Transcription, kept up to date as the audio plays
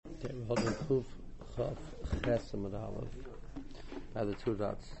Okay, we're holding Kuf, Chaf, Ches, and Aleph by the two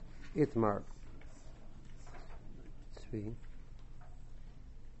dots. Itmar. Tzvi.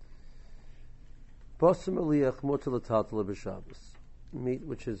 Basam Aliyach Mutal Tatal B'Shabbos. Meat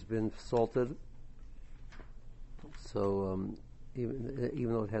which has been salted, so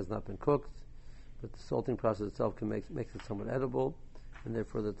even though it has not been cooked, but the salting process itself makes it somewhat edible, and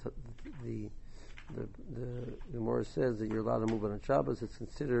therefore the Gemara says that you're allowed to move on Shabbos. It's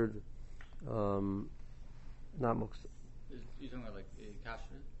considered not muksa. You're talking about like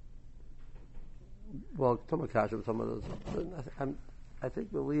kasher? Well, talking about kasher, we're talking about those. I think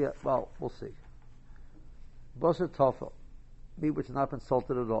well, we'll see. Basar tafel, meat which has not been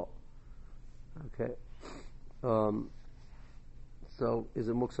salted at all. Okay. So is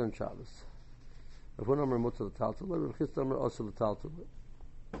it muksa on Shabbos? If one number muksa l'taltel, if his number also l'taltel.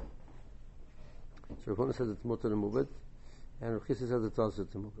 So Rav Huna says it's mutter to move it, and Rav Chisda says it's also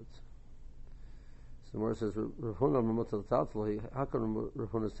to move it. So the Gemara says Rav Huna mutter l'taltel. How can Rav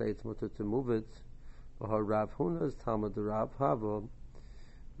Huna say it's mutter to move it? Or Rav Huna is Talmud the Rav Hava.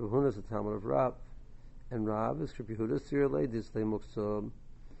 Rav Huna is the Talmud of Rav, and Rav is Rabbi Yehuda Sir ladies they muksa.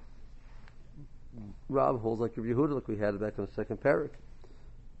 Rav holds like Rabbi Yehuda, like we had back in the second parak.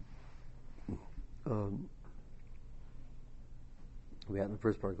 We had in the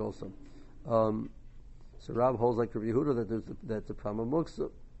first parak also. So Rav holds like Rabbi Yehuda that's a problem of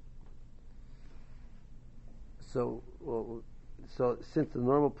muksa. So since the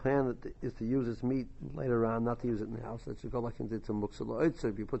normal plan is to use this meat later on, not to use it in the house, that should go like into muksa la'otzer.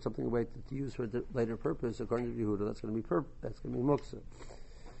 If you put something away to use for a later purpose, according to Yehuda, that's going to be muksa.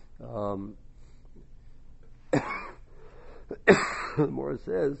 The more it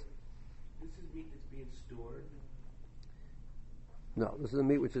says, this is meat that's being stored. No, this is a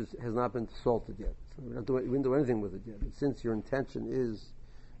meat which has not been salted yet. So we didn't do anything with it yet. But since your intention is,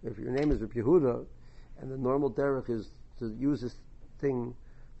 if your name is Reb Yehuda, and the normal derech is to use this thing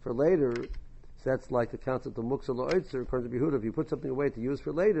for later, so that's like the concept of muksa la'otzer, according to Yehuda. If you put something away to use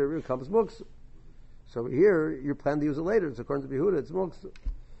for later, it becomes muksa. So here, you plan to use it later. It's according to Yehuda, it's muksa.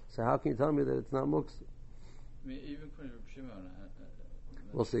 So how can you tell me that it's not muksa? I mean, even according to Reb Shimon,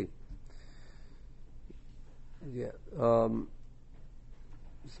 we'll see. Yeah.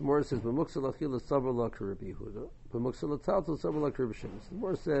 The Gemara says, "B'muksa lachila sabur lak Rabbi Yehuda, b'muksa lataltal sabur lak Rabbi Shimon." The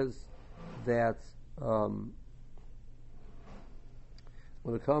Gemara says that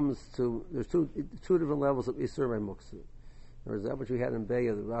when it comes to, there's two different levels of isur by muksa. There's that which we had in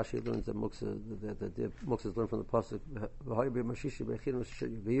Beya, the Rashi learns that muksa, that the muksa is learned from the pasuk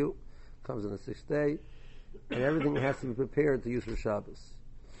comes on the sixth day, and everything has to be prepared to use for Shabbos.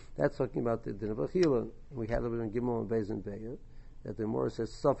 That's talking about the din of achila. We had it in Gimel and Beis and Beya, that the Gemara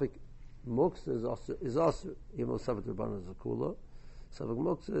says Safek muksa is also, even though Safek Rabbanan is a kula, Safek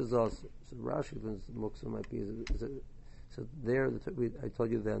muksa is also. So Rashi learns the muksa might be so there. I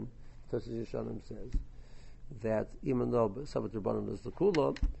told you then, Tosfos Yeshanim says that even though Safek Rabbanan is the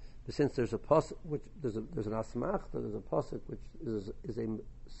kula, but since there's a pasuk, which there's an asmachta, there's a pasuk which is a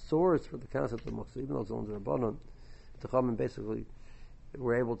source for the concept of muksa, even though it's only Rabbanan, to come and basically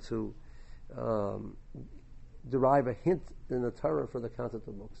we're able to derive a hint in the Torah for the concept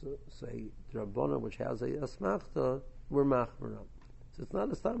of muksa. Say Rabbanan, which has a asmachta, we're machmer up. So it's not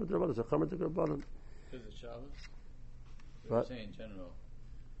a stam of Rabbanan; it's a chamer to Rabbanan. Is it Shabbos? What? You're saying in general,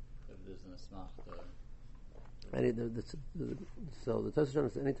 if there's an asmachta. So the Tosfos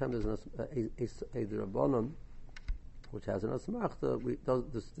says anytime there's a Rabbanan which has an asmachta,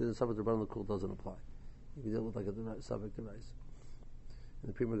 the subject of Rabbanan Kul doesn't apply. You deal with like a subject device. And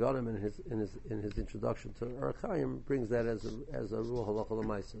the Pri Megadim in his introduction to Archaim brings that as a rule halacha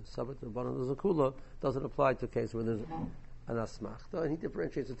l'maisa. Subject of Rabbanan is a kula doesn't apply to a case where there's an asmachta, and he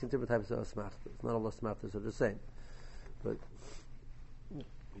differentiates between different types of asmachtas. Not all asmachtas are the same, but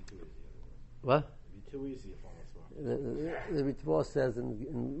what? Too easy if all the Ritva says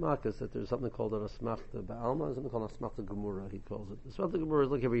in Marcus that there's something called an asmachta ba'alma and something called an asmachta gemura, he calls it. The asmachta gemura is,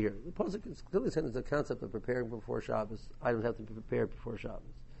 look over here. The pasuk is clearly saying there's a concept of preparing before Shabbos. Items have to be prepared before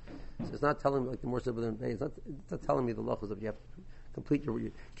Shabbos. So it's not telling me, like the more simple than it's not telling me the lachos that you have to complete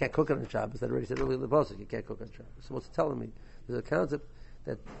you can't cook on Shabbos. That already said earlier in the pasuk, you can't cook on Shabbos. So what's it telling me? There's a concept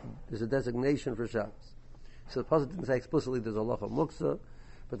that there's a designation for Shabbos. So the pasuk didn't say explicitly there's a lacha muksa,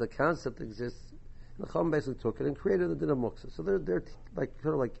 but the concept exists. The Chacham basically took it and created the din of muksa. So they're like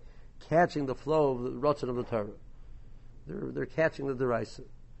kind of like catching the flow of the ratzon of the Torah. They're catching the deraisa.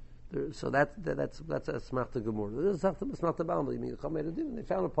 So that's a smachta gemura. This is smachta b'alma. I mean, the Chacham made a din, and they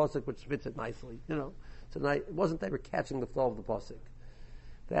found a pasuk which fits it nicely. So it wasn't they were catching the flow of the pasuk.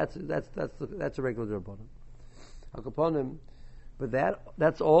 That's a regular rabbanon. Akaponim, But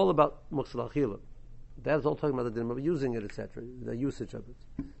that's all about muksa l'achila. That's all talking about the din of using it, etc., the usage of it.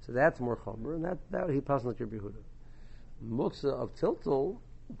 So that's more chomer, and that he passes like Rabbi Yehuda. Muksa of tiltul,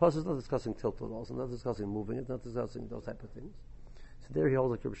 the pasuk is not discussing tiltul also, not discussing moving it, not discussing those type of things. So there he holds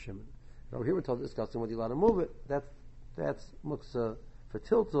like Rabbi Shimon. Over here we're discussing whether you're allowed to move it. That's muksa for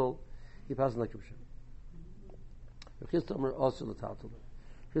tiltul. He passes like Rabbi Shimon. Rabbi Chisda also l'taltul.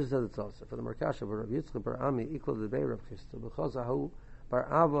 Chisda said it's also for the Markasha, but Rabbi Yitzchak bar Ami equal to the Beir of Chisda because ahu bar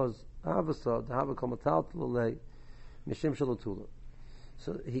avasa dehava kol mataltul lei mishim shalatula.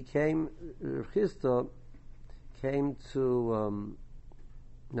 So he came. Rabbi Chisda came to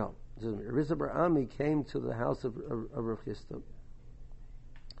Rizah bar Ami came to the house of Rav Chisda,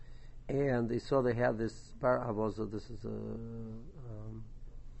 and they saw they had this bar avoza. This is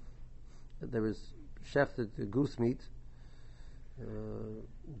there was shefted goose meat,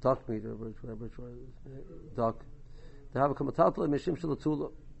 duck meat, or which was duck.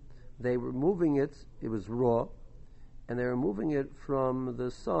 They were moving it. It was raw, and they were moving it from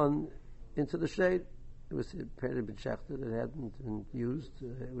the sun into the shade. It was apparently been shechted. It hadn't been used.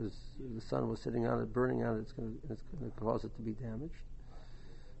 It was the sun was sitting on it, burning on it. It's going to cause it to be damaged.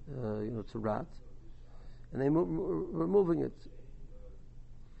 To rot. And they were moving it.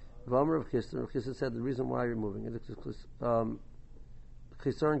 V'amar of Chisda said the reason why you're moving it is because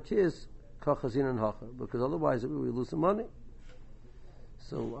Chisar Kis kachazin and hacha, because otherwise we lose some money.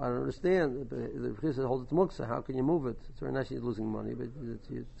 So I don't understand. The Chisda holds it to muksa. How can you move it? It's very nice you're losing money, but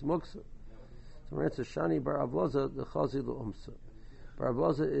it's muksa. So my answer, Shani bar avoza the chazi umsa. Bar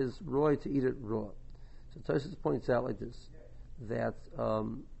avoza is roy to eat it raw. So Tosfos points out like this that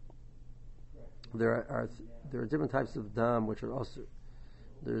there are different types of dam which are also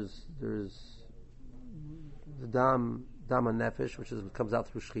there's the dam nefesh, which comes out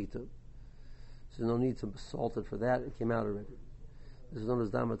through shchita. So no need to salt it for that. It came out already. This is known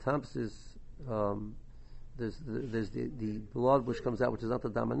as dam tampsis. There's the blood which comes out, which is not the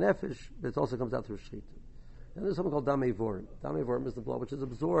dam nefesh, but it also comes out through shchita. And there's something called dam evorim. Dam evorim is the blood which is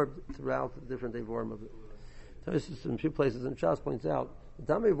absorbed throughout the different evorim of it. Tosfos in a few places in Shas points out the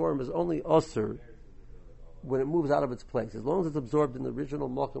dam evorim is only usher when it moves out of its place. As long as it's absorbed in the original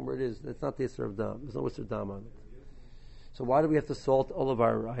mokum where it is, it's not the isser of dam. There's no isser dam on it. So why do we have to salt all of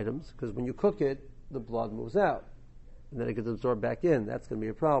our items? Because when you cook it, the blood moves out, and then it gets absorbed back in. That's going to be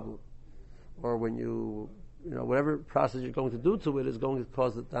a problem. Or when whatever process you're going to do to it is going to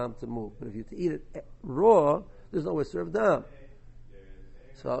cause the dam to move. But if you eat it raw, there's no isser of dam.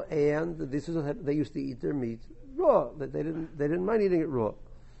 So, and this is they used to eat their meat raw. They didn't mind eating it raw.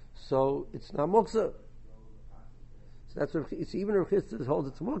 So it's not muksa. So that's what even if Chisda holds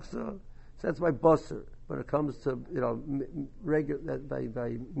it to muksa. So that's by basar. When it comes to regular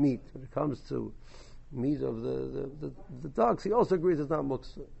by meat, when it comes to meat of the dogs, he also agrees it's not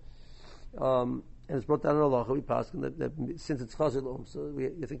muksa. And it's brought down in Allah. We pass that since it's chazil umsa,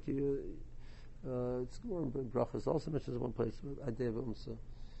 you think it's more in brachas also mentions in one place idea of umsa.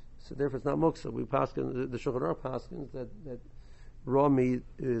 So therefore it's not muksa. We pass the Shulchan Aruch paskins that raw meat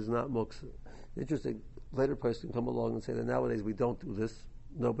is not muksa. Interesting. Later person can come along and say that nowadays we don't do this.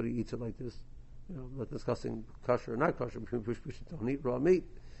 Nobody eats it like this. Not discussing kosher or not kosher. We don't eat raw meat.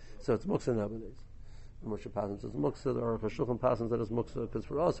 So it's muksa nowadays. Moshe Passim says muksa. There are Shulchan Passim that is muksa because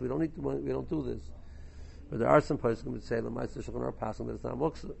for us we don't do this. But there are some persons who would say the Meister Shulchan Aruch Passim that it's not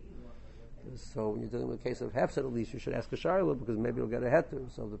muksa. So when you're dealing with a case of hefset, at least you should ask a shayla because maybe you'll get a heter.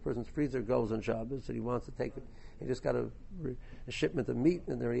 So if the person's freezer goes on Shabbos and he wants to take it, he just got a shipment of meat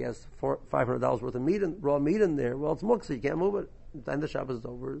and there he has $500 worth of meat and raw meat in there. Well, it's muksa. You can't move it. Then the Shabbos is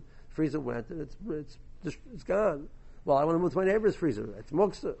over. Freezer went and it's gone. Well, I want to move to my neighbor's freezer. It's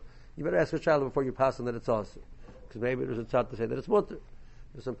muksa. You better ask a shayla before you pass on that it's awesome, because maybe there's a tzad to say that it's mutter.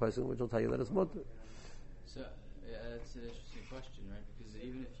 There's some person which will tell you that it's mutter. So that's an interesting question, right? Because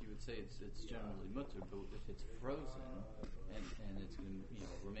even if you would say it's generally mutter, but if it's frozen and it's going to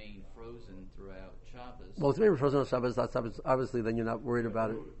remain frozen throughout Shabbos. Well, if it's maybe frozen on Shabbos, that's obviously then you're not worried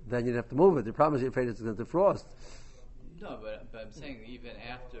about it. Then you'd have to move it. The problem is you're afraid it's going to defrost. No, but I'm saying even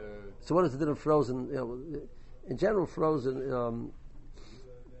after. So what is the din of frozen? In general, frozen.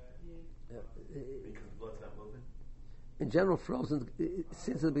 Because the blood's not moving? In general, frozen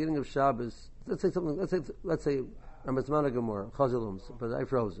since the beginning of Shabbos. Let's say something. Let's say Ramazmana Gemara Chazilums, but I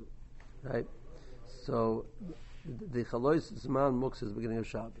froze it, right? So the Chalois Zman Muksa is the beginning of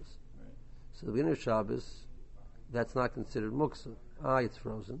Shabbos. Right. So the beginning of Shabbos, that's not considered Muksa. It's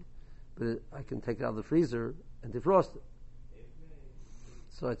frozen, but I can take it out of the freezer and defrost it.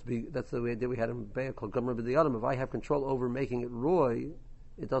 So that's the idea we had in Be'er called Gomer B'Diyadim. If I have control over making it roy,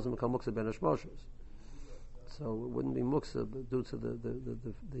 it doesn't become Muksa Ben Hashmoshes. So it wouldn't be muksa due to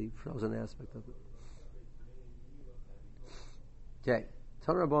the frozen aspect of it. Okay,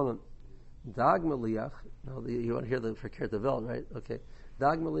 Tanur Rabbanan, Dag Meliach. Now you want to hear the Verkehrte Welt, right? Okay,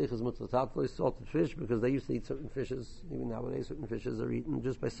 Dag Meliach is mutlatatli, salted fish, because they used to eat certain fishes. Even nowadays, certain fishes are eaten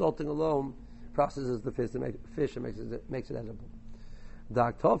just by salting alone. Processes the fish and makes it edible.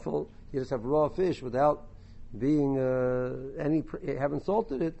 Dag Toffel, you just have raw fish without being haven't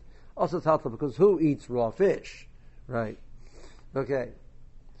salted it. Also tatla, because who eats raw fish, right? Okay.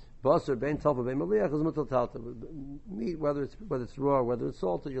 Basar bein tofa bein maliach is mutal talta. Meat, whether it's raw or whether it's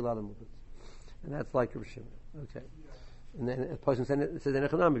salted, you're allowed to move it, and that's like Rav Shimon. Okay, and then a person says in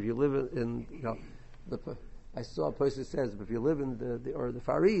Echanam, if you live in I saw a person says, if you live in the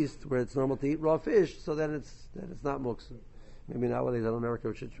Far East where it's normal to eat raw fish, so then it's not muksa. Maybe nowadays in America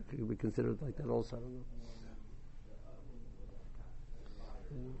it could be considered like that also. I don't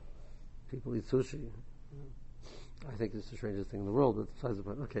know. People eat sushi. I think it's the strangest thing in the world, but besides the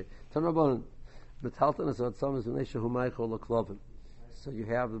point. Okay. So you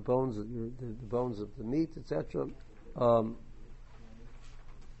have the bones of the bones of the meat, etc.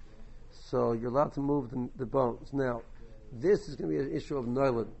 So you're allowed to move the bones. Now, this is going to be an issue of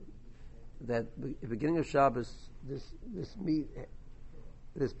Noilan. That at the beginning of Shabbos, this meat,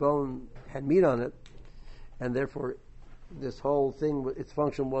 this bone had meat on it, and therefore this whole thing, its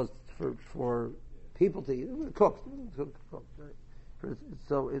function was for people to eat. It was cooked. Right?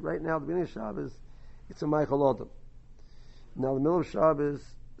 So right now, the beginning of Shabbos, it's a Michael Adam. Now, the middle of Shabbos,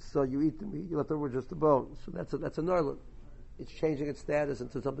 so you eat the meat, you left over just the bones. So that's a Noilan. It's changing its status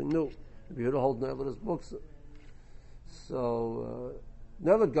into something new. If you hold Noilan as books. So,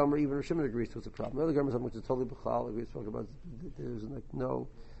 Noilan Gomer, even Rav Shimon agrees to it's a problem. Noilan Gomer is something which is totally b'chal, like we spoke about. There's like no,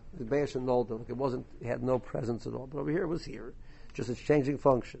 the Be'esh and Nolda, like it had no presence at all. But over here, it was here. Just its changing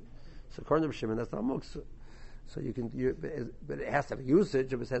function. So according to Rav Shimon, that's not muksa. So but it has to have a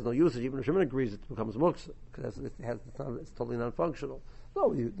usage. If it has no usage, even Rav Shimon agrees it becomes muksa because it's totally non-functional.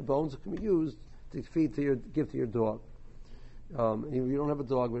 No, the bones can be used to give to your dog. You don't have a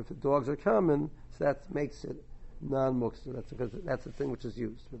dog, but if the dogs are common, so that makes it non-muksa. That's the thing which is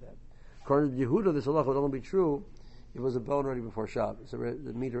used for that. According to Yehuda, this halacha would only be true if it was a bone already before Shabbos. So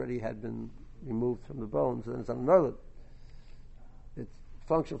the meat already had been removed from the bones, and then it's on another. It's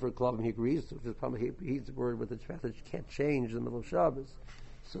function for a club, he agrees to, which is probably he's the word with the fact that you can't change in the middle of Shabbos.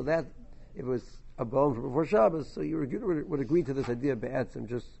 So that, if it was a bone from before Shabbos, so you would agree to this idea of Be'etzim,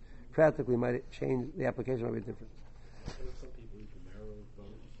 just practically might change, the application might be different. Some people eat the marrow of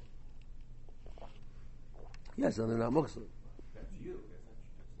bones. Yes, and they're not Muslim. That's you.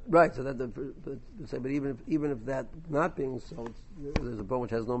 Right, so but even if that not being so, there's a bone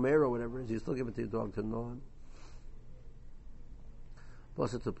which has no marrow or whatever it is, you still give it to your dog to gnaw on.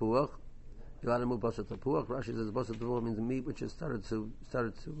 Basar tapuach, you're allowed to move basar tapuach. Rashi says basar tapuach means meat which has started to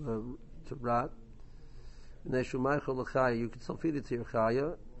rot. You can still feed it to your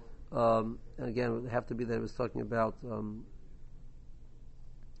chaya. And again, it would have to be that it was talking about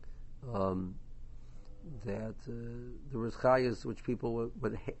that there was chayas which people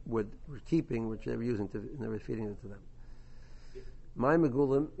were keeping, which they were using and they were feeding it to them. My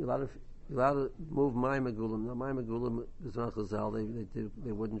megulim, you're allowed to move my megulim. Now my megulim is not chazal.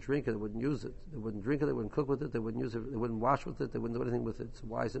 They wouldn't drink it. They wouldn't use it. They wouldn't drink it. They wouldn't cook with it. They wouldn't use it. They wouldn't wash with it. They wouldn't do anything with it. So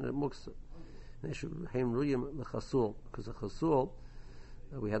why isn't it muksa? They should heim ruyim lechasul, because a chasul.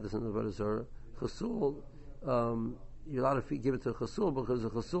 We had this in the Avodah Zarah. Chasul, you're allowed to give it to a chasul because a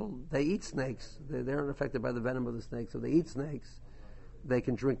chasul, they eat snakes. They aren't affected by the venom of the snake, so they eat snakes. They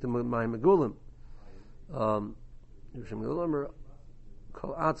can drink the mayim megulim. Got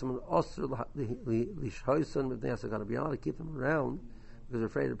to be able to keep them around because they're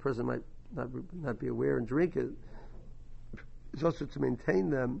afraid a person might not be aware and drink it. It's also to maintain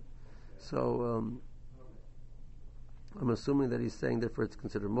them. So I'm assuming that he's saying therefore it's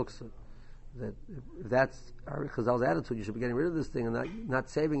considered muksa. That if that's our Chazal's attitude, you should be getting rid of this thing and not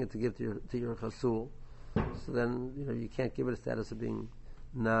saving it to give to your chasul. So then you can't give it a status of being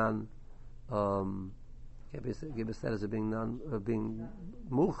give a status of being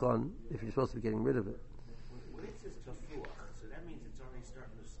muchan if you're supposed to be getting rid of it. When it says tafuach, so that means it's already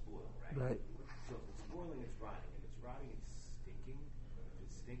starting to spoil, right? Right. So if it's spoiling, it's rotting. If it's rotting, it's stinking. If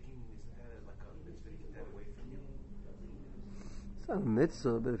it's stinking, isn't that like a mitzvah to get that away from you? It's not a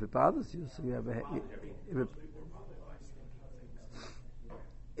mitzvah, but if it bothers you, so you have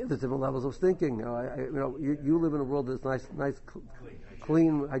there's different levels of stinking. You live in a world that's nice,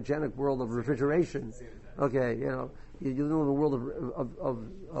 clean, hygienic world of refrigeration. Okay, you live in a world of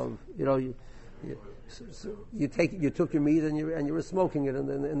So you took your meat and you were smoking it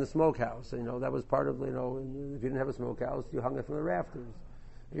in the smokehouse. You know, that was part of, if you didn't have a smokehouse, you hung it from the rafters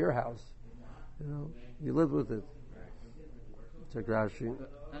of your house. You know, you lived with it. Check Rashi.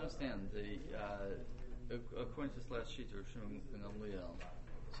 I understand according to this last sheet of Rishon and Gamliel.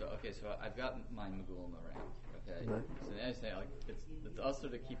 So I've got my Megullah around. Okay, right. So now you're saying it's also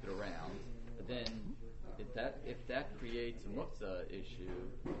to keep it around, but then if that creates a muktzah issue,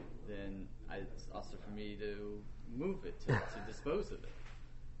 then it's also for me to move it to dispose of it.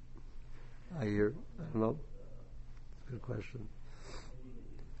 I don't know. It's a good question.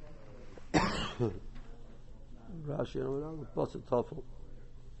 Rashi, plus a tuffle.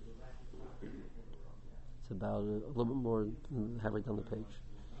 It's about a little bit more than halfway down the page.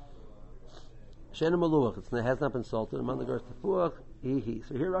 Shena maluach. It has not been salted. Among the girls, tepuach ihi.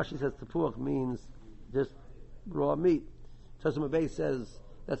 So here Rashi says tepuach means just raw meat. Tosam Abbei says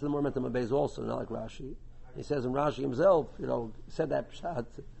that's the more meant to Abbei's also, not like Rashi. He says in Rashi himself, said that pshat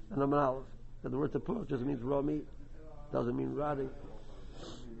and Amar Aleph. That the word tepuach just means raw meat. Doesn't mean rotting.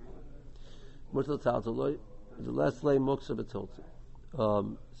 Mutal taltaloi. The less lay muksa betilta.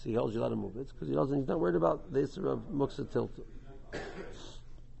 So he holds you allowed to move it because he's not worried about the issue of muksa tilta.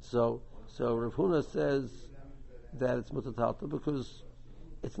 So Rav Huna says that it's mutal talta because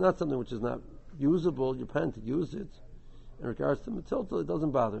it's not something which is not usable. You plan to use it. In regards to matilta, it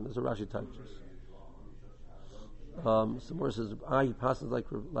doesn't bother him. As a Rashi touches. Some more says he passes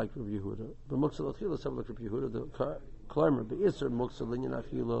like Rav Yehuda. But muksa l'chila some like Rav Yehuda. The climber be iser muksa linyan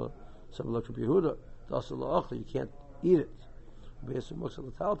achila some like Rav Yehuda. You can't eat it. Be'eser muksa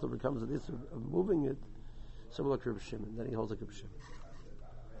l'talta becomes an issue of moving it. So like Reb Shimon. Then he holds like Reb Shimon.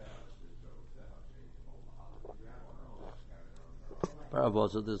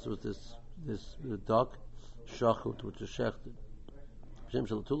 Paravosa, this was this duck shachut, which is shechted. Shem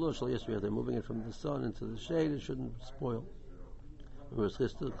shalatula shalayesri. They're moving it from the sun into the shade. It shouldn't spoil. Whereas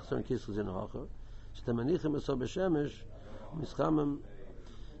chistul concern kisles in hacha. Shtemanichem esor b'shemesh mischamim.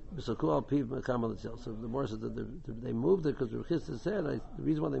 So the more said that they moved it because the Rechista said the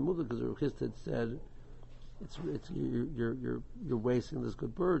reason why they moved it because the Rechista had said it's you're wasting this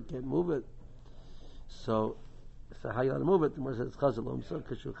good bird, can't move it. So how you got to move it? The more said it's chazalom. So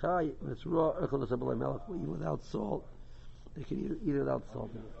kashuchai and it's raw. Eat without salt. They can eat it without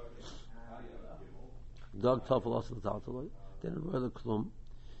salt. Dog tough also the taltaloi. Then the klum.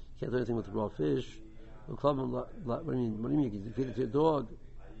 Can't do anything with raw fish. What do you mean? You feed it to your dog.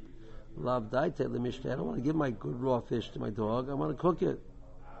 I don't want to give my good raw fish to my dog. I want to cook it.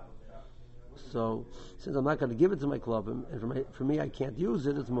 So, since I'm not going to give it to my club, and for me I can't use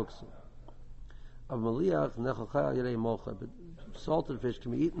it, it's muksa. But salted fish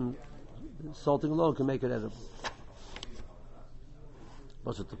can be eaten. Salting alone can make it edible.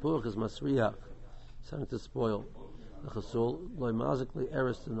 But the tepuach is masriach, starting to spoil. It's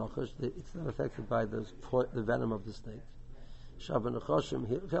not affected by the venom of the snake. Shaban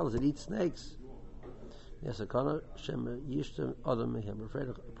Nechoshim, it eats snakes. Yes, a kana shem yishtem adam mehem. We're afraid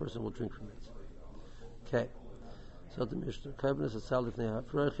a person will drink from it. Okay. So the Mishnah, Kavnes is salif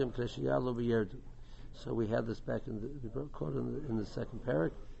ne'afrechim kleshiyalo b'yerdu. So we had this back in the quote in the second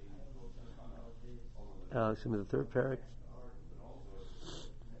parak. The third parak.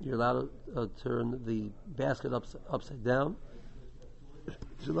 You're allowed to turn the basket upside down.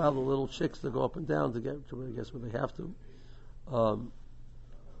 To allow the little chicks to go up and down to get to where they have to.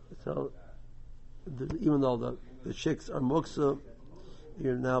 Even though the chicks are muksa,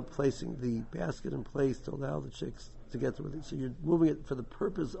 you're now placing the basket in place to allow the chicks to get to it. So you're moving it for the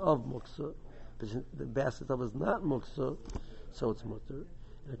purpose of muksa, but the basket itself is not muksa, so it's mutter.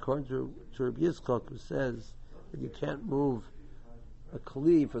 And according to Rabbi Yitzchak, who says that you can't move a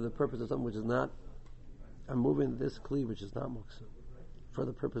kli for the purpose of something which is not, I'm moving this kli which is not muksa for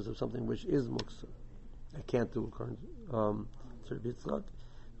the purpose of something which is muksa. I can't do according to Rabbi Yitzchak.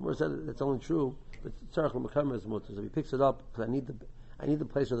 More said it's only true, but tzarich l'mekama is mutter. So he picks it up because I need the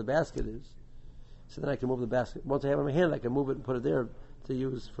place where the basket is, so then I can move the basket. Once I have it in my hand, I can move it and put it there to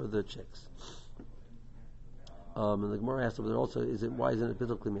use for the chicks. And the Gemara asked over there also, why isn't it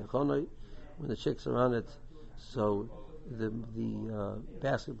b'tukli mi'achonoi when the chicks are on it? So the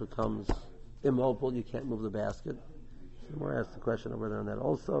basket becomes immobile. You can't move the basket. So the Gemara asked the question over there on that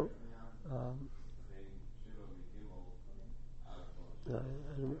also. I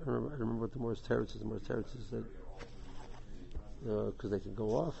remember what the Morris Teretz is. The Morris Teretz is that because they can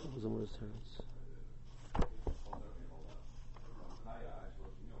go off. It was the Morris Teretz.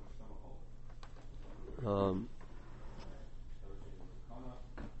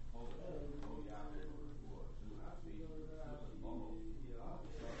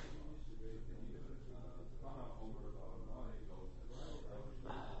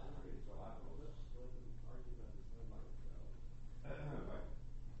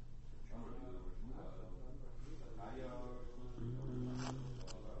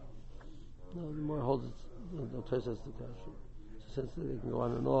 Tosas the question. Since they can go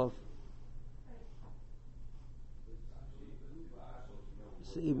on and off.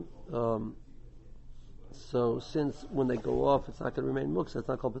 See, so since when they go off, it's not going to remain muksa. It's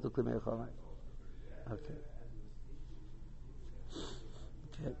not called pitul kli me'achalai. Okay.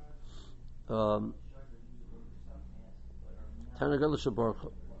 Tanagala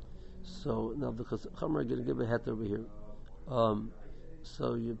shabarcha. So now because Chamar going to give a het over here.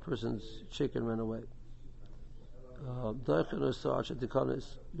 So your person's chicken ran away. You're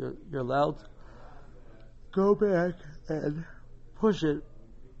allowed to go back and push it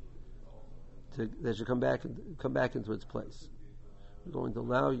that should come back into its place. We're going to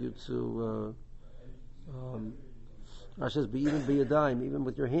allow you to Rashi says, even be a dime, even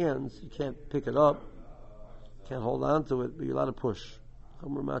with your hands, you can't pick it up, can't hold on to it, but you're allowed to push.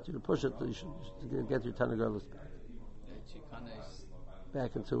 Chomer mat you to push it, so you should get your tanagarlis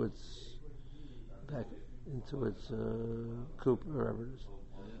back into its coop or wherever it is.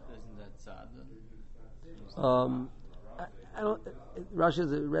 Isn't that sad? I don't. Rashi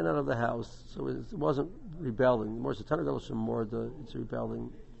says it ran out of the house, so it wasn't rebelling. More so tanagarlis more it's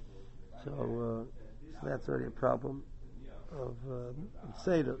rebelling. So that's already a problem of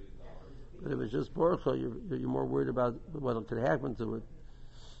Seder. But if it's just Borcha, you're more worried about what could happen to it.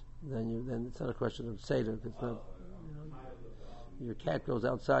 Then it's not a question of Seder. It's not. Your cat goes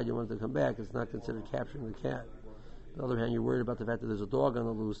outside, you want it to come back. It's not considered capturing the cat. On the other hand, you're worried about the fact that there's a dog on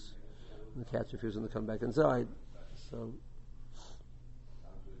the loose, and the cat's refusing to come back inside. So,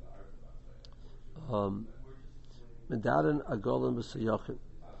 Medaden agolim b'sayachin.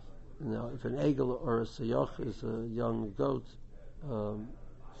 Now, if an egel or a sayach is a young goat,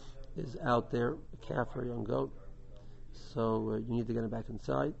 is out there, a calf or a young goat, so you need to get them back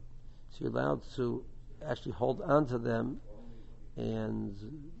inside. So you're allowed to actually hold on to them, and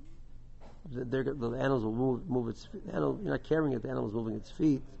the animals will move its feet. You're not carrying it, the animal's moving its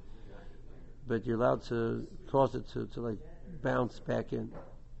feet, but you're allowed to cause it to like bounce back in.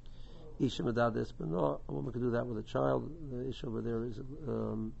 Isha medades b'no, a woman can do that with a child. The issue over there is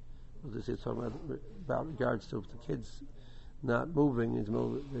it's talking about regards to the kids not moving. It's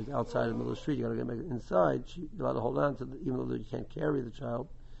outside in the middle of the street. You got to get back inside. You're allowed to hold on to even though you can't carry the child.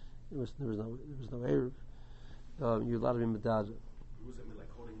 There was no eruv. You're allowed to be medada. Was it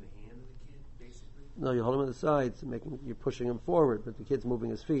like holding the hand of the kid, basically? No, you hold him on the sides, you're pushing him forward, but the kid's moving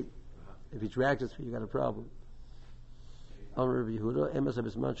his feet. If he drags his feet, you got a problem.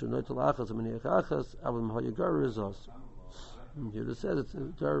 Yehuda said it's a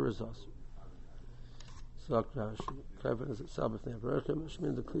gar rizos. So clever is it Sabbath neverchem.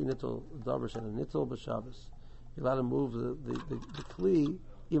 Shmin the kli nitol davar and a nitol b'Shabbos. You're allowed to move the kli,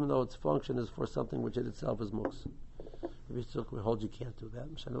 even though its function is for something which it itself is muks. If you hold, you can't do that.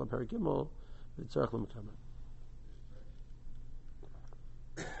 Mishanel perikimo v'tzarich l'mekama.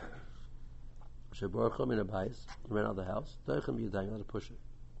 Sheborchom in a bais, you ran out of the house. Doichem b'yadayim, you allowed to push it.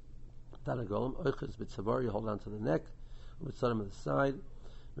 Danagolim oiches b'tzavar, you hold on to the neck. With some on the side,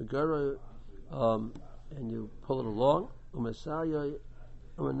 and you pull it along. But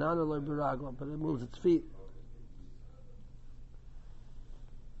it moves its feet.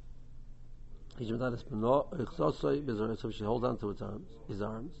 So she holds on to his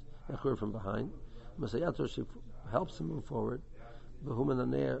arms, from behind. She helps him move forward. He's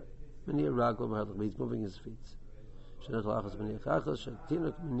moving his feet.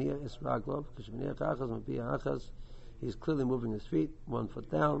 He's clearly moving his feet, 1 foot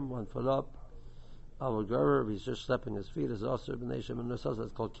down, 1 foot up. He's just stepping his feet. Is also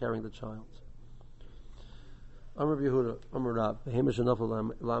that's called carrying the child. Amar Yehuda, Amar Rab,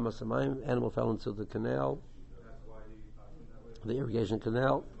 animal fell into the canal, the irrigation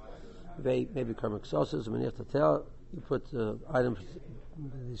canal. Maybe karmic sauces. You put items,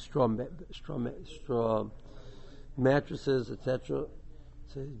 these straw mattresses, etc.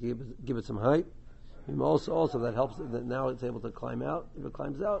 to give it some height. Also that helps that now it's able to climb out. If it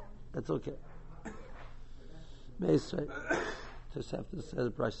climbs out, that's okay. Meisrei, Tosefta says,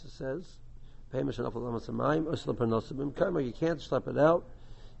 Brisa says, you can't schlep it out.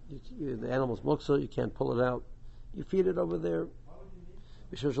 The animal's muksa, you can't pull it out. You feed it over there.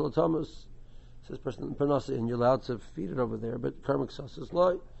 Says person and you're allowed to feed it over there, but karmic sauce is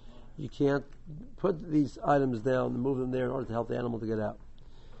low. You can't put these items down and move them there in order to help the animal to get out.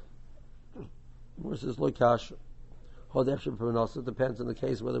 More says loy kasha. It depends on the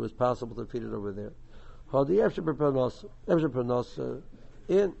case whether it was possible to feed it over there.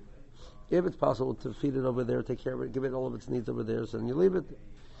 If it's possible to feed it over there, take care of it, give it all of its needs over there, so then you leave it.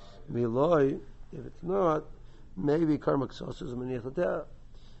 If it's not, maybe karmic sauces.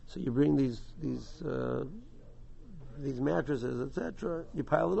 So you bring these these mattresses, etc., you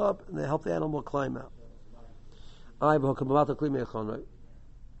pile it up and they help the animal climb out. The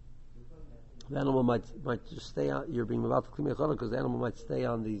animal might just stay on. You're being about to clean because the animal might stay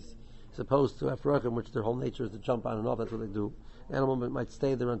on these. Supposed to afrochim, which their whole nature is to jump on and off. That's what they do. The animal might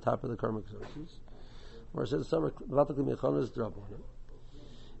stay there on top of the karmic sources. Or it says summer about to clean is trouble.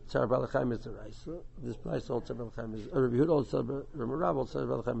 Tzar Balachim is the Raisa. This price also Tzar Balachim is. Rabbi Yehuda also Rav also Tzar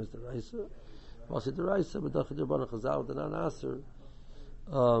Balachim is the Raisa. Also the Raisa, but Dachid Rabban Chazal did not answer.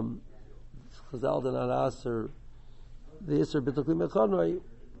 Chazal did not answer the Yisr B'Tukli Mechanoi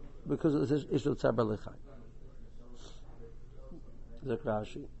because of this issue of Tzar Balachim.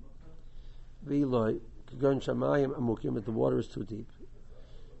 Zakrashi. V'iloi Kagon Shamayim Amukim, but the water is too deep.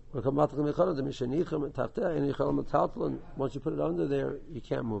 Once you put it under there, you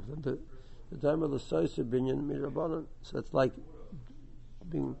can't move them. The time of the soiser binyan mirabanan. So it's like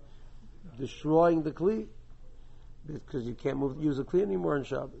destroying the kli because you can't use the kli anymore in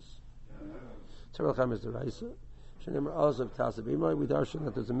Shabbos. Tzaracham is the raisa. Shenemar also of tasabimai. We darshan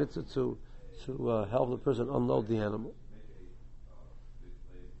that there's a mitzvah to help the person unload the animal.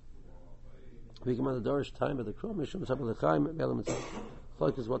 We come on the Dorish time of the Krom Mishum Sabbachaim Belam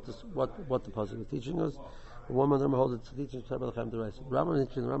Like is what the puzzle is teaching us. One of them holds it to teaching Sabbachaim the Reis.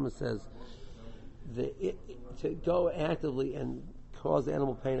 Rambam says to go actively and cause the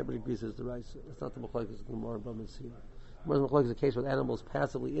animal pain every piece is the Reis. It's not the Machlokes of the Gemara and Bama Siyah. The Machlokes is the case where the animal is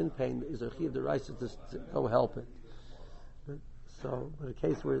passively in pain. Is there chiv the Reis to go help it? But a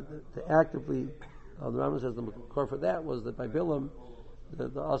case where to actively, the Rambam says the core for that was that by Bilam. The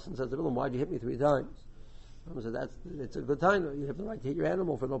Asin says to Bilam, why'd you hit me 3 times? Rambam said, it's a good time. You have the right to hit your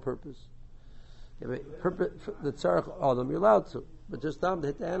animal for no purpose. The tzarech adam, you're allowed to. But just stop to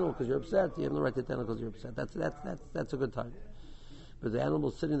hit the animal because you're upset. You have no right to hit the animal because you're upset. That's a good time. But the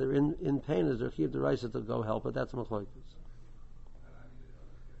animal's sitting there in pain, is there chiv the rice to go help it? That's machlokes.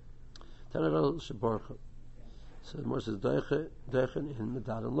 Tanagel sheborcha. So the more says deichen in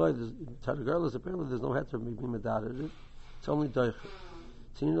medad and loy. Tanagel is apparently there's no head to be medad in it. It's only deichen.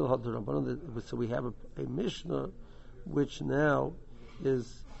 So we have a Mishnah which now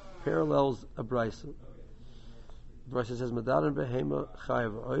parallels a Brisa. The Brisa says, "Medaran behema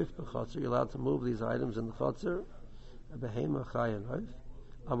chayav oif b'chotzer." You're allowed to move these items in the chotzer. A behema chayav oif.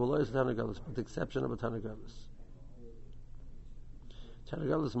 Avoloy is tanagalus, but the exception of a tanagalus.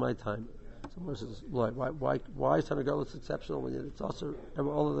 Tanagalus is my time. Someone says, "Why is tanagalus exceptional when it's also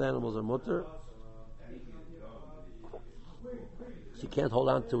all of the animals are mutter?" You can't hold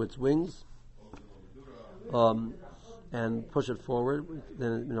on to its wings and push it forward.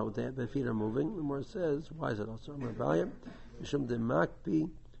 Then the feet are moving. The more says, why is it also Mishum de makpi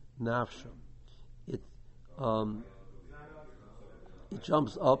nafsha? It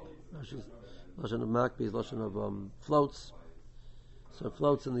jumps up. Lashon of makpi is lashon of floats. So it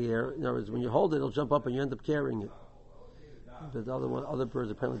floats in the air. In other words, when you hold it, it'll jump up and you end up carrying it. But other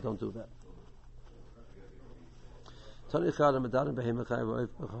birds apparently don't do that. One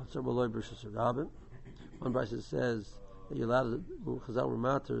Brisa says that you're allowed to Chazal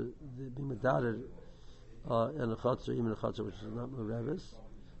Ramater be medader and a chotzer, even a chotzer which is not merevis,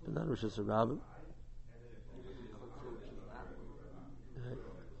 but not Rosh Hashanah.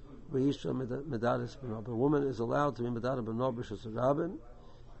 But a woman is allowed to be medader but not Rosh Hashanah.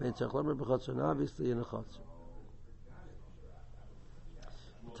 Obviously in a chotzer.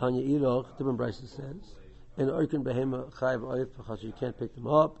 Tanya Iroch, different Brisa says. In Oikin Behema Chayav Oif because you can't pick them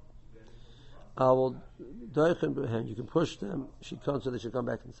up. You can push them. She comes so they should come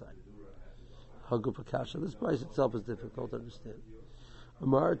back inside. Hagupakasha. This price itself is difficult to understand.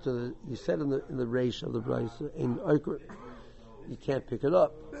 You said in the ratio of the price in Oikin you can't pick it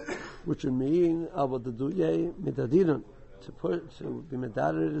up, which would mean Avodaduye Midadiran to be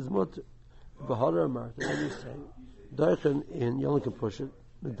medader is mutter. Bahara Amar. Then you say Doichen you only can push it.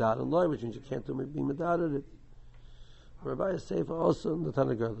 Medad and loy, which means you can't do being medad it. Rabbi is safe also in the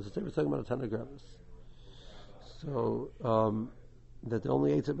Tanagarlis. The we're talking about a Tanagarlis. So that the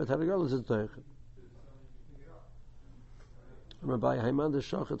only eight of Tanagarlis is Doichen. Rabbi Haiman the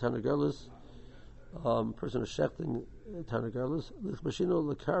Shach Tanagarlis, person is shechting Tanagarlis. Lichbashino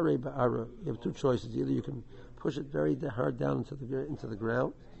Lakare Ba'ara. You have 2 choices. Either you can push it very hard down into the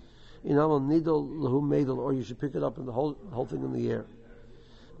ground. Inamal Nidal Lahu Meidal, or you should pick it up and the whole thing in the air.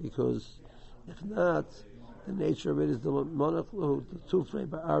 Because if not, the nature of it is the monach lahu, the tufrei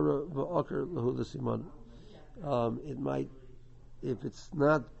ba'ara v'okar lahu the simon. It might, if it's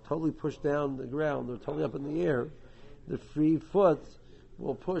not totally pushed down the ground or totally up in the air, the free foot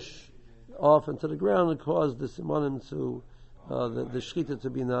will push off into the ground and cause the simonim to the shchita to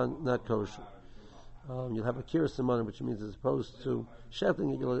be not kosher. You'll have a kir simonim, which means as opposed to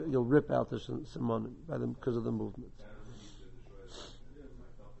shechting it, you'll rip out the simonim because of the movement.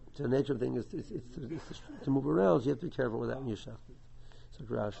 So the nature of the thing is to move around, so you have to be careful with that when you shecht it. So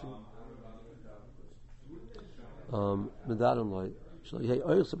Rashi.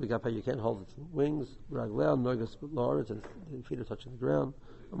 You can't hold its wings, and the feet are touching the ground,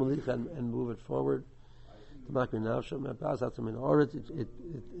 and move it forward.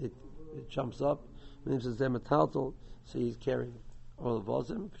 It jumps up. So he's carrying all the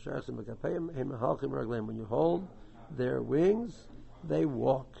vozim. When you hold their wings, they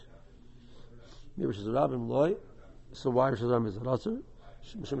walk. So why is it also?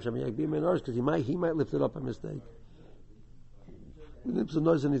 Because he might lift it up by mistake. It's a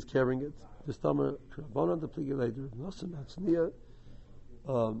noise and he's carrying it. The stomach, the pligulator, that's near.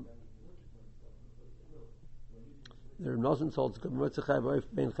 There are nothing told to we're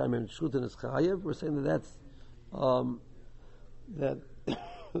saying that's that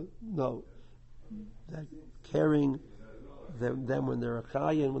no, that carrying them when they're a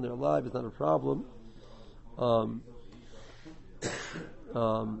chaya and when they're alive is not a problem. Because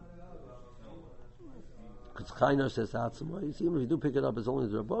Chainer says Atzma. You see, if you do pick it up, it's only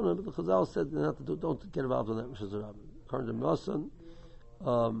the Rabbanon, but the Chazal said don't get involved in that, which is the Rabban. According to Nosson,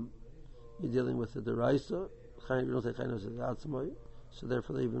 you're dealing with the Deraisa. You don't say Chainer says Atzma, so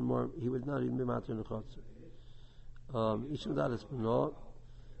therefore even more, he would not even be matter in the Chotzer. Ishim that is B'no.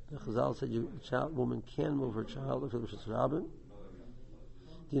 The Chazal said woman can move her child if it was Rabban.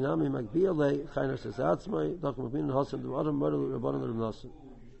 Dinami Magbiale, Chainer says Atzma, Dr. Mabin Hassan, the other murder Rabbanon and Nosson.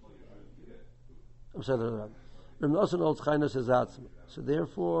 I'm sorry, Rav Nosson holds Chaynus as Atzma. So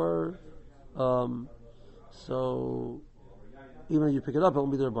therefore, so even if you pick it up, it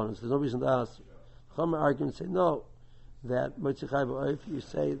won't be the Rabbanon. So there's no reason to ask. Chama arguments say no, that if you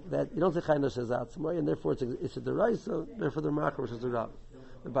say that you don't say Chaynus as Atzma, and therefore it's a deraisa, therefore the Makar is the Rav.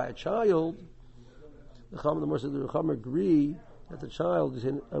 But by a child, the Chama agree that the child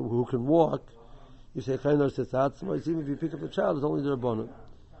who can walk, you say Chaynus as Atzma. Even if you pick up the child, it's only the Rabbanon.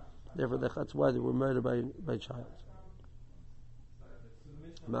 Therefore, that's why they were murdered by child.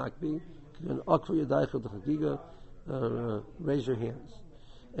 Makbi, raise your hands.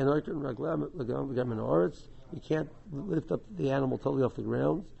 And you can't lift up the animal totally off the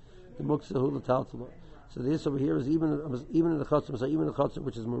ground. The muksahu l'taltala. So this over here is even in the chotzim, so even in the chotzim,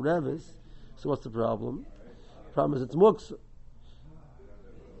 which is murevis. So what's the problem? The problem is it's muksa.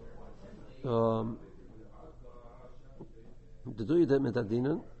 To do that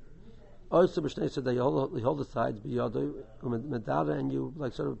metadinan. Also, so that you hold the sides, and you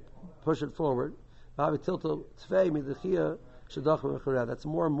like sort of push it forward. That's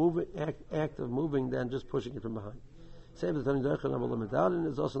more moving act of moving than just pushing it from behind. Same as the Tanagalan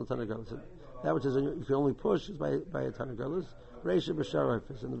is also the Tanagalan. That which is you can only push is by a Tanagalan. Reisha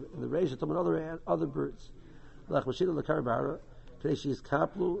b'sharafis and the Reisha talking about other birds. Like Mashida l'karabara, today she's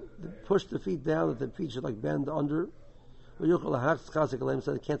kaplu. Push the feet down that the feet should like bend under. So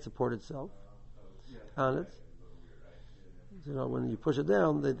it can't support itself on it. When you push it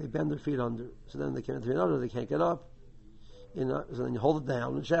down, they bend their feet under. So then they can't get up. So then you hold it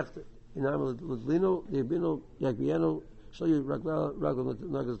down and shecht it.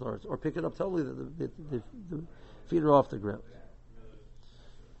 Or pick it up totally that the feet are off the ground.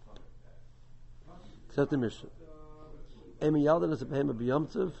 Except the Mishnah.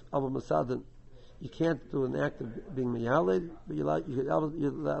 You can't do an act of being miyaled, but you're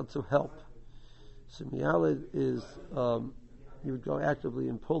allowed to help. So miyaled is you would go actively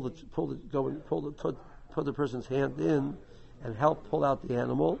and put the person's hand in and help pull out the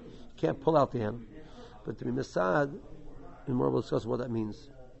animal. You can't pull out the animal, but to be misad, and more we'll discuss what that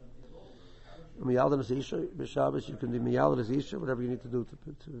means. Miyaled as isha b'Shabbos, you can be miyaled as isha, whatever you need to do to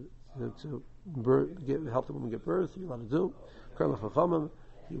help the woman get birth. You're allowed to do.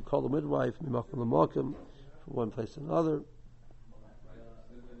 You call the midwife, from one place to another.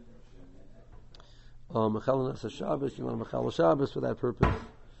 Mechalon as a Shabbos, you want to mechal Shabbos for that purpose.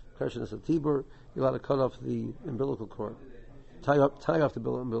 Keshen as a tibur, you're allowed to cut off the umbilical cord, tie off the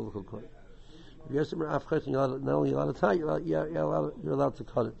umbilical cord. If you're not only allowed to tie, you're allowed to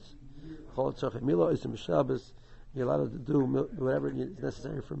cut it. You're allowed to do whatever is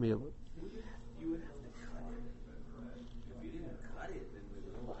necessary for meal.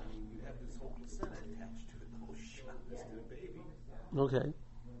 Okay.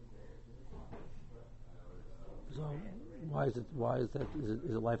 So, why is that?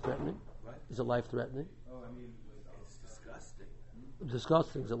 Is it life threatening? What? Is it life threatening? It's disgusting.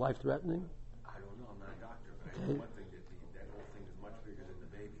 Disgusting. Is it life threatening? I don't know. I'm not a doctor, but I Okay. know one thing that whole thing is much bigger than the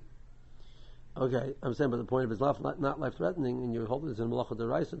baby. Okay, I'm saying, but the point of it's not life-threatening, and you hope there's a malacha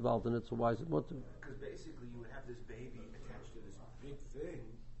deraisa involved in it, so why is it mutter? Because basically you would have this baby attached to this big thing,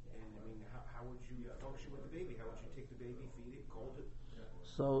 and I mean, how would you function with the baby? How would you take the baby, feed it, cold it?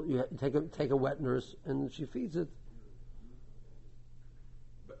 So you take a wet nurse, and she feeds it.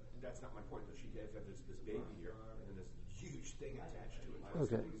 But that's not my point. Though she has this baby here, and then this huge thing attached to it.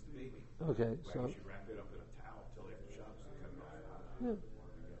 Okay. It's the baby. Okay, Right? so You should wrap it up in a towel till after Shabbos and cut it off. yeah. I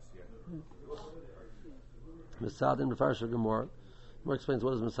guess, yeah. Mesadim, the Farsha Gemara. Gemara explains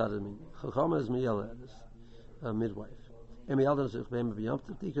what does Mesadim mean. Chachama is Miyala, a midwife. And Miyala is B'hem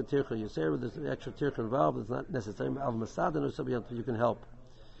B'yamtiv, Tika Tircha Yisera, there's an extra Tircha involved, it's not necessary. Al Mesadim or Sabiyamtiv, you can help.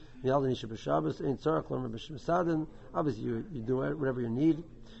 Miyala Nisha B'Shabbos, Ein Tzarach, Lama B'Mesadim, obviously you do whatever you need.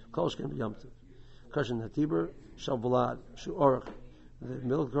 Kolshkin B'yamtiv. Kashin Hatibur, Shalvalad, Shu Orach. The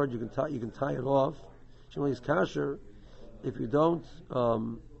milk cord, you can tie it off. Shemal is kasher, if you don't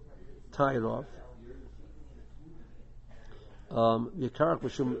tie it off. Yikarak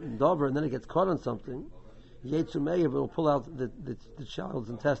b'shum dover, and then it gets caught on something. Yetzu meyav, it will pull out the child's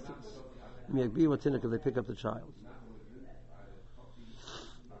intestines. Miyagbi watinika, they pick up the child.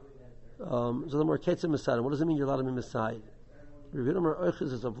 So the more ketzim mesadim. What does it mean? You're allowed to be mesayid. When the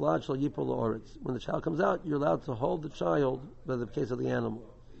child comes out, you're allowed to hold the child. By the case of the animal,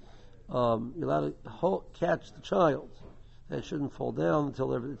 you're allowed to catch the child. And it shouldn't fall down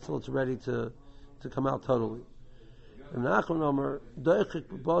until it's ready to come out totally. You're allowed to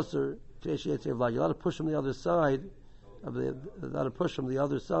push from the other side. You're allowed to push from the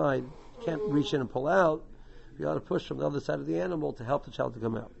other side. You can't reach in and pull out. You're allowed to push from the other side of the animal to help the child to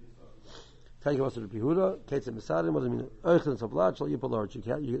come out. What does it mean? You're allowed to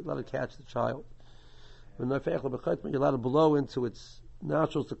catch the child. You're allowed to blow into its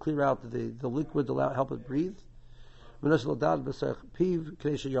nostrils to clear out the liquid to help it breathe. And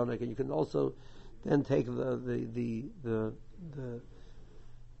you can also then take the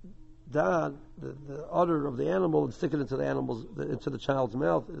udder of the animal and stick it into the child's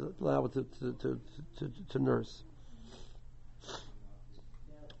mouth, allow it to nurse.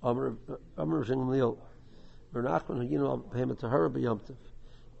 We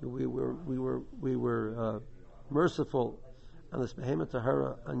were merciful on this behemoth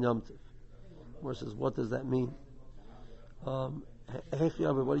tahara on Yom Tov. Gemara says, what does that mean? What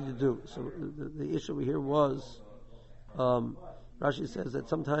do you do? So the issue here was, Rashi says that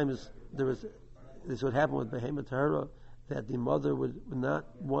sometimes this would happen with behemoth tahara, that the mother would not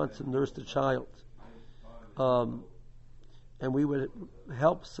want to nurse the child. And we would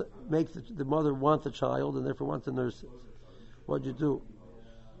help make the mother want the child and therefore want to nurse it. What'd you do?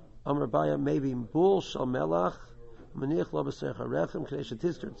 Amar Baya, maybe bul shal melach maniach lo b'seich harechem k'nei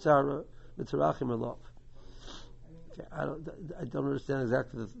shetizker tzara v'terachim alav. I don't understand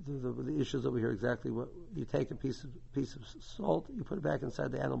exactly the issues over here. Exactly what you take a piece of salt, you put it back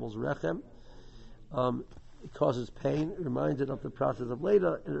inside the animal's rechem. It causes pain. It reminds it of the process of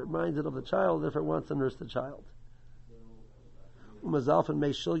Leda. It reminds it of the child if it wants to nurse the child. Umazalfin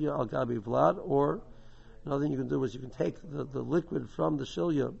may shilya al gabi vlad, or another thing you can do is you can take the liquid from the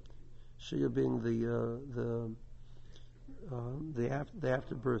shilya being the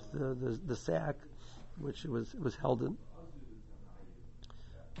afterbirth, the sac which it was held in.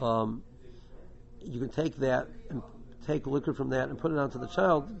 You can take that and take liquid from that and put it onto the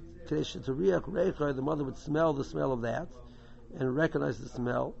child. The mother would smell the smell of that and recognize the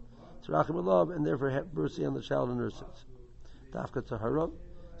smell, and therefore have mercy on the child and nurse it. Dafka tahara,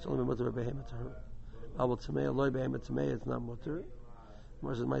 it's only mutter behemoth tahara. Awal tamei loy behemoth tamei, it's not mutter.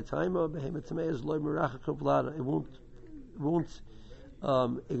 More says my time of behemoth tamei is loy merachak vlada. It won't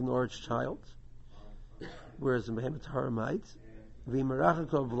ignore its child, whereas in behemoth tahara might. Vi merachak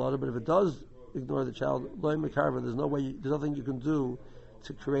vlada, but if it does ignore the child, loy mekarva. There's nothing you can do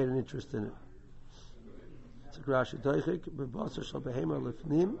to create an interest in it. It's a grashi doichik b'basar shal behemoth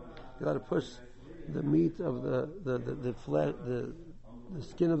lifnim. You got to push the meat of the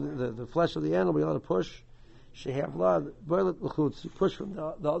skin of the flesh of the animal. You ought to push. Shehav lad boilet l'chutz. You push from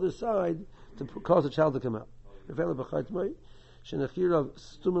the other side to cause the child to come out. If you have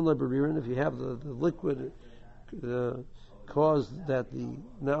the liquid cause that the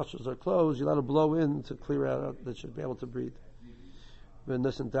nostrils are closed, you ought to blow in to clear out that should be able to breathe. When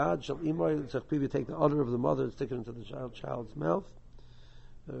this and dad shall imoy, you take the udder of the mother and stick it into the child's mouth.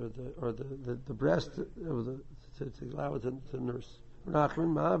 Or the breast to allow it to nurse. You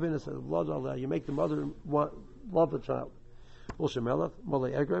make the mother love the child.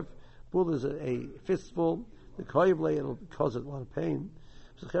 Bull is a fistful. The koyevle, it'll cause it a lot of pain.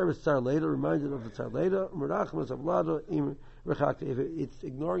 Reminded of the tsar later. If it's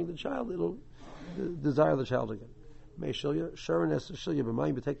ignoring the child, it'll desire the child again. May shilya, Sharon has to shilya, but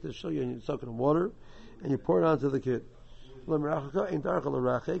mind you take the shilya and you soak it in water and you pour it onto the kid. Ain't darcha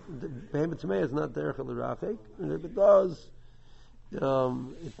l'rachek. Behemoth tamei is not darcha l'rachek, and if it does,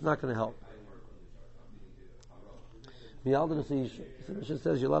 it's not going to help. Miyalda isha. The Mishnah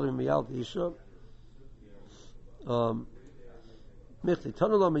says you're allowed to be miyalda isha. Michti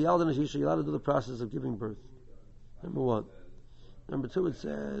tanula miyalda isha. You're allowed to do the process of giving birth. Number one. Number two, it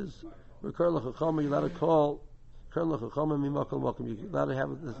says recur l'chachama. You're allowed to call recur l'chachama mimakal makom. You're allowed to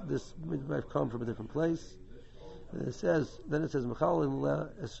have this midwife come from a different place. And it says mechal in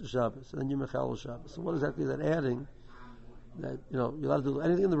Shabbos, and then you mechal Shabbos. So what exactly is that adding? That you're allowed to do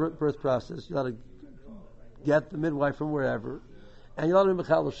anything in the birth process. You're allowed to get the midwife from wherever, and you're allowed to be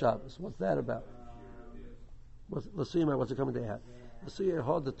mechal Shabbos. What's that about? What's it coming to add? Let's see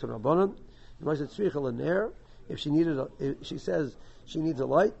how the Turabanan. If she says she needs a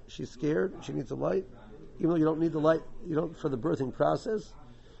light, she's scared. She needs a light, even though you don't need the light. You don't for the birthing process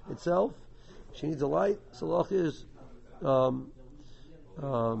itself. She needs a light. Salach is chaberta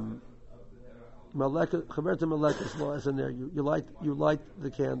malekes law is in there. You light the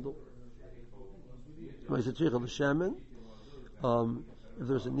candle. If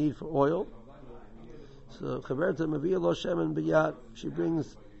there's a need for oil, so chaberta mavia lo shemen biyat. She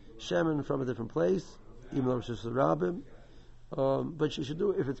brings shemen from a different place, even though it's just a rabbim. But she should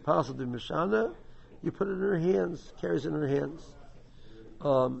do it if it's possible to mishana. You put it in her hands, carries it in her hands.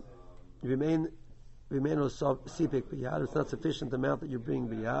 Remain sipik biyad. It's not sufficient amount that you bring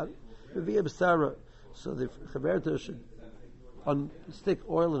biyad. Via b'sara. So the chaberta should stick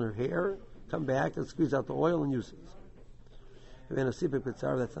oil in her hair, come back and squeeze out the oil and use it. Remain a sipik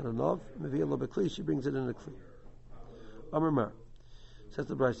b'sara. That's not enough. Maybe a little bit kli. She brings it in a kli. Amar Mar. Says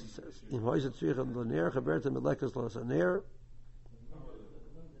the Brisa says in hoizet tzricha l'ner chaberta melekas lo saner.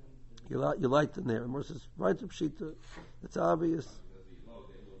 You light the nair. More says right to pshita. It's obvious.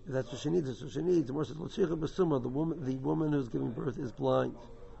 If that's what she needs, that's what she needs. The more says l'tzicha b'suma. The woman who's giving birth is blind.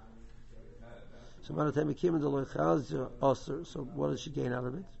 So by the time he came into loichazia aser, so what does she gain out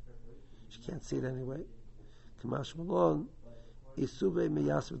of it? She can't see it anyway. Kamash malon isube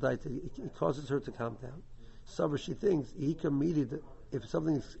miyas v'daita. It causes her to calm down. So she thinks he committed if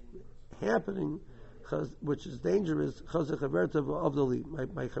something's happening, which is dangerous, my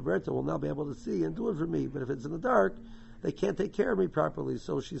chaberta will not be able to see and do it for me. But if it's in the dark, they can't take care of me properly.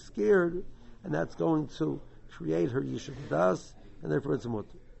 So she's scared, and that's going to create her yishuv das, and therefore it's a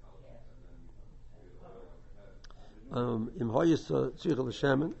mutter. Im hoyis tzricha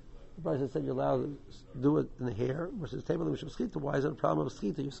l'shemen. The Brisa said you're allowed to do it in the hair. Versus table of schita. Why is it a problem of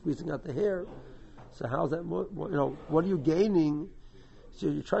schita? You're squeezing out the hair. So how's that? What are you gaining? So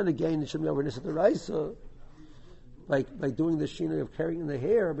you're trying to gain the shemi over nisa deraisa by doing the shina of carrying in the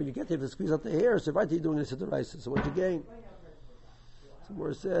hair, but you get there to squeeze out the hair. So right, you're doing nisa deraisa. So what you gain? So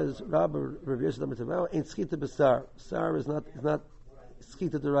where it says Rabbi reveres the mitavau ain't schita b'sar. Sar is not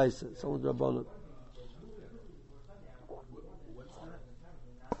schita deraisa. It's only drabanan.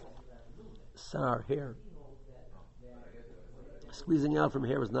 Sar hair. Squeezing out from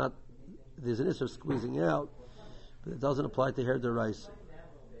hair is not. There's an issue of squeezing out, but it doesn't apply to hair deraisa.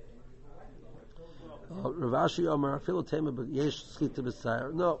 Ravashi Omar Philotema, but yesh schita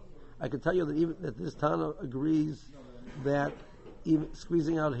b'sayir. No, I can tell you that even that this Tana agrees that even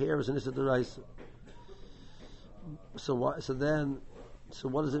squeezing out hair is an issue deraisa. So what does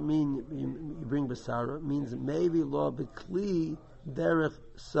it mean? You bring b'sara? It means maybe law b'kli derech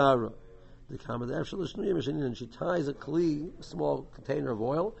sara. The common and she ties a kli, a small container of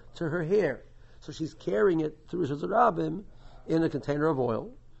oil, to her hair. So she's carrying it through Shazarabim in a container of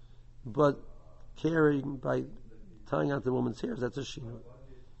oil, but carrying by tying out the woman's hair. That's a shina.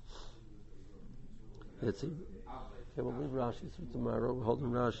 Let's see. Okay, we'll leave Rashi's for tomorrow. We're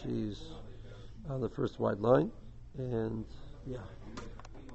holding Rashi's on the first wide line, and yeah.